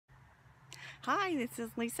Hi, this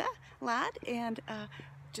is Lisa Ladd, and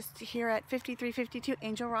just here at 5352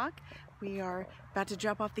 Angelrock. We are about to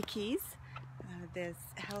drop off the keys. This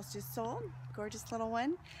house just sold, gorgeous little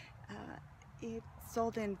one. It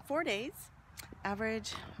sold in 4 days.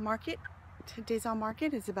 Average market, days on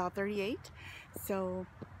market is about 38. So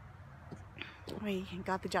we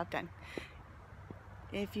got the job done.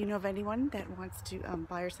 If you know of anyone that wants to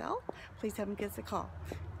buy or sell, please have them give us a call.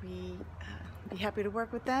 We be happy to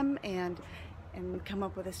work with them and come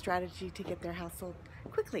up with a strategy to get their house sold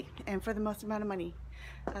quickly and for the most amount of money.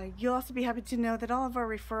 You'll also be happy to know that all of our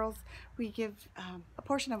referrals, we give a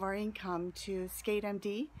portion of our income to Skate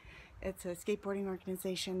MD. It's a skateboarding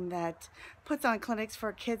organization that puts on clinics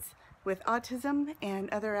for kids with autism and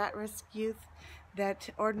other at-risk youth that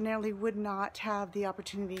ordinarily would not have the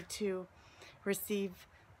opportunity to receive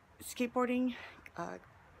skateboarding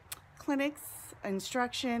clinics,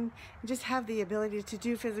 instruction, and just have the ability to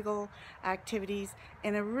do physical activities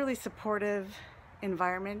in a really supportive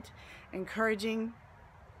environment, encouraging.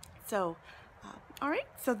 So, all right,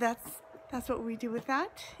 so that's what we do with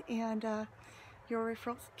that, and your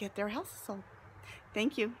referrals get their house sold.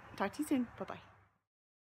 Thank you. Talk to you soon. Bye-bye.